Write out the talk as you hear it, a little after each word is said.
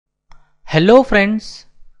Hello friends,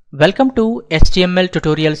 welcome to HTML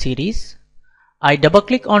tutorial series. I double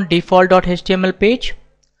click on default.html page.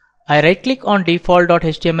 I right click on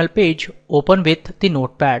default.html page, open with the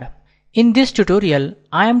notepad. In this tutorial,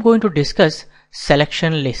 I am going to discuss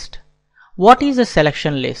selection list. What is a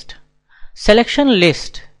selection list? Selection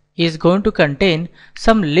list is going to contain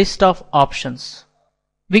some list of options.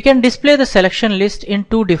 We can display the selection list in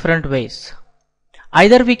two different ways.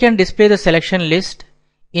 Either we can display the selection list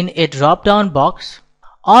in a drop-down box,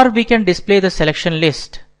 or we can display the selection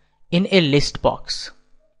list in a list box.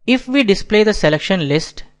 If we display the selection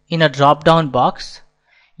list in a drop-down box,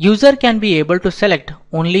 user can be able to select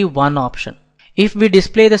only one option. If we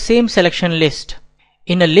display the same selection list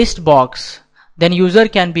in a list box, then user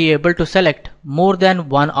can be able to select more than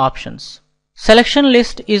one options. Selection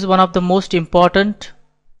list is one of the most important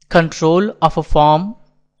control of a form.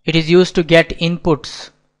 It is used to get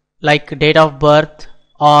inputs like date of birth,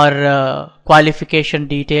 or qualification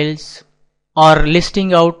details, or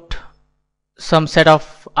listing out some set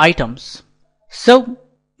of items. So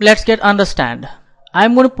let's get understand.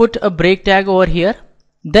 I'm going to put a break tag over here.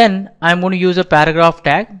 Then I'm going to use a paragraph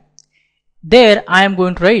tag. There I am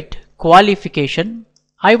going to write qualification.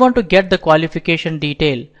 I want to get the qualification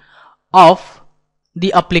detail of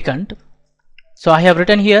the applicant. So I have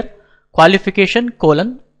written here qualification :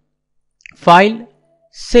 file,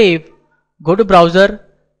 save, go to browser,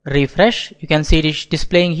 refresh. You can see it is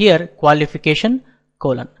displaying here qualification :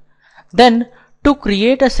 Then to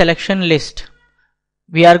create a selection list,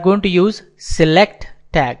 we are going to use select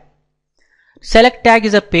tag. Select tag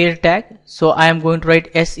is a paired tag, so I am going to write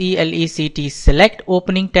select select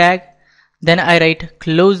opening tag. Then I write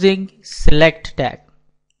closing select tag.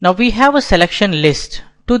 Now we have a selection list.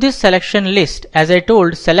 To this selection list, as I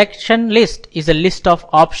told, selection list is a list of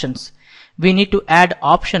options. We need to add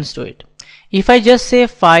options to it. If I just say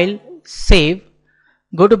file, save,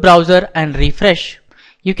 go to browser and refresh,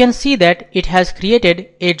 you can see that it has created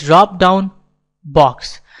a drop down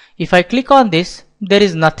box. If I click on this, there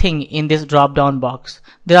is nothing in this drop down box.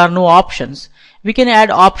 There are no options. We can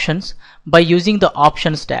add options by using the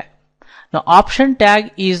options tag. Now option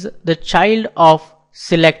tag is the child of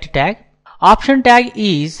select tag. Option tag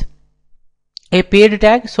is a paired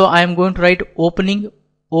tag, so I am going to write opening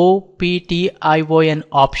option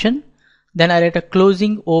option. Then I write a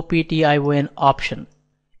closing option option.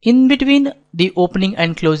 In between the opening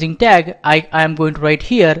and closing tag, I am going to write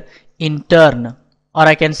here intern, or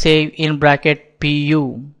I can say in bracket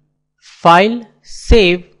pu. File,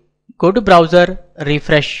 save, go to browser,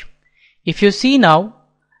 refresh. If you see now,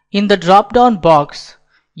 in the drop down box,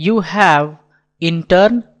 you have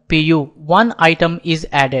intern pu. One item is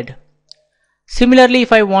added. Similarly,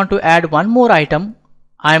 if I want to add one more item,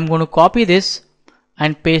 I am going to copy this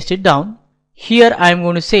and paste it down. Here I am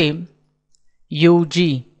going to say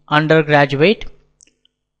UG undergraduate.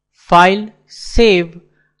 File, save,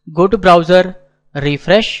 go to browser,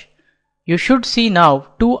 refresh. You should see now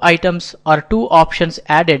two items or two options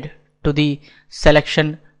added to the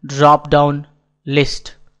selection drop down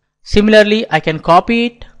list. Similarly, I can copy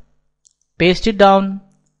it, paste it down,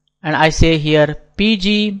 and I say here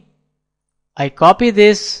PG. I copy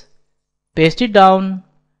this, paste it down,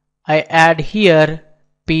 I add here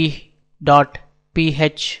p.pht.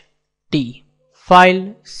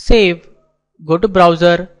 File, save, go to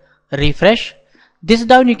browser, refresh. This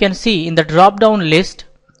down you can see in the drop down list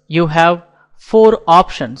you have four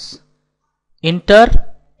options. Intern,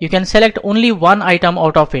 you can select only one item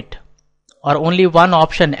out of it, or only one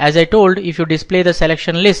option. As I told, if you display the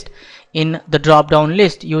selection list in the drop down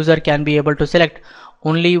list, user can be able to select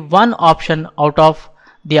only one option out of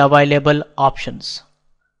the available options.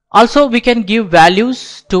 Also, we can give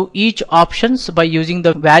values to each options by using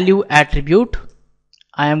the value attribute.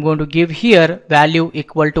 I am going to give here value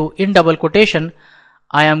equal to, in double quotation,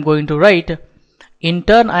 I am going to write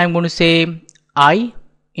intern. I am going to say I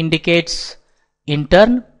indicates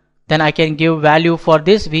intern. Then I can give value for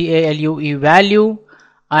this value value.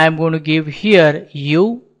 I am going to give here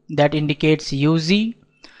u, that indicates uz.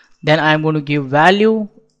 Then I am going to give value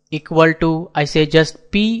equal to, I say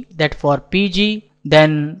just p, that for pg.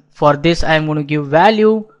 Then for this I am going to give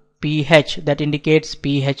value ph, that indicates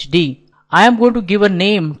phd. I am going to give a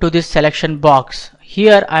name to this selection box.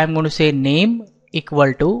 Here I am going to say name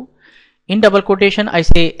equal to, in double quotation I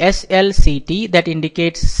say slct, that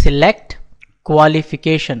indicates select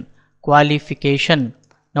qualification.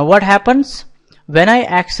 Now what happens when I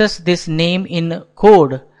access this name in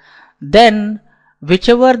code? Then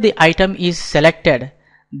whichever the item is selected,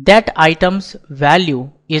 that item's value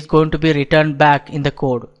is going to be returned back in the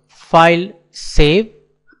code. File, save,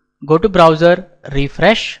 go to browser,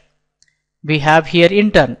 refresh. we have here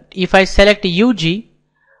intern. If I select UG,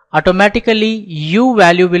 automatically U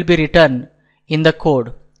value will be returned in the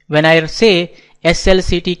code. When I say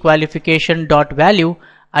SLCT qualification dot value,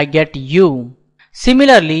 I get U.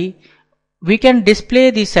 Similarly, we can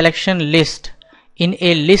display the selection list in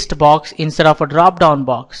a list box instead of a drop down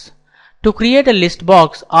box. To create a list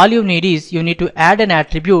box, all you need is you need to add an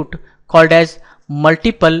attribute called as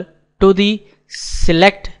multiple to the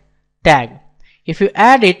select tag. If you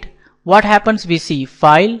add it, what happens? We see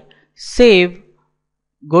file, save,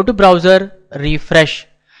 go to browser, refresh.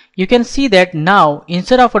 You can see that now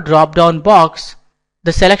instead of a drop down box,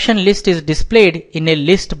 the selection list is displayed in a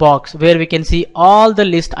list box where we can see all the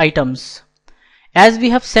list items. As we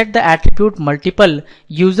have set the attribute multiple,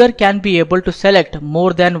 user can be able to select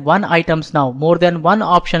more than one items now, more than one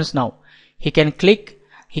options now. He can click,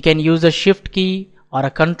 he can use a shift key or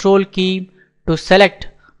a control key to select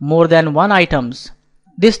more than one items.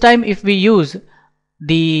 This time if we use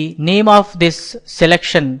the name of this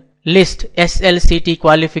selection list SLCT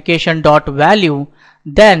qualification dot value,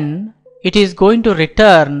 then it is going to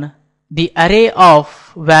return the array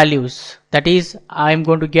of values. That is, I am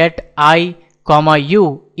going to get I,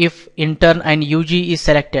 U if intern and UG is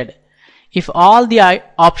selected. If all the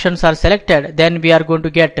options are selected, then we are going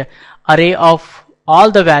to get array of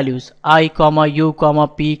all the values I, U,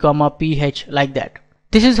 P, PH, like that.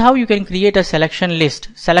 This is how you can create a selection list.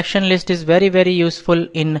 Selection list is very useful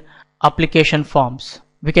in application forms.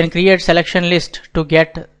 We can create selection list to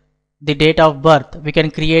get the date of birth. We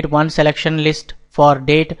can create one selection list for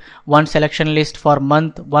date, one selection list for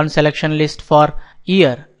month, one selection list for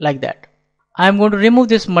year, like that. I am going to remove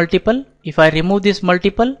this multiple. If I remove this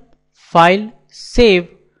multiple, file, save,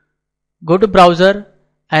 go to browser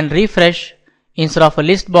and refresh. Instead of a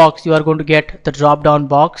list box, you are going to get the drop down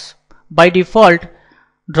box. By default,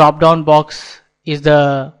 drop down box is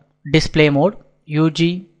the display mode.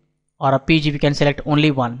 UG or a PG, we can select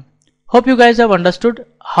only one. Hope you guys have understood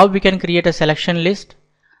how we can create a selection list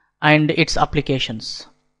and its applications.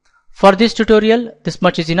 For this tutorial, this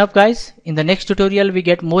much is enough, guys. In the next tutorial, we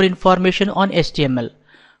get more information on HTML.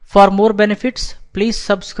 For more benefits, please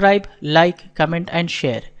subscribe, like, comment and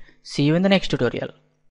share. See you in the next tutorial.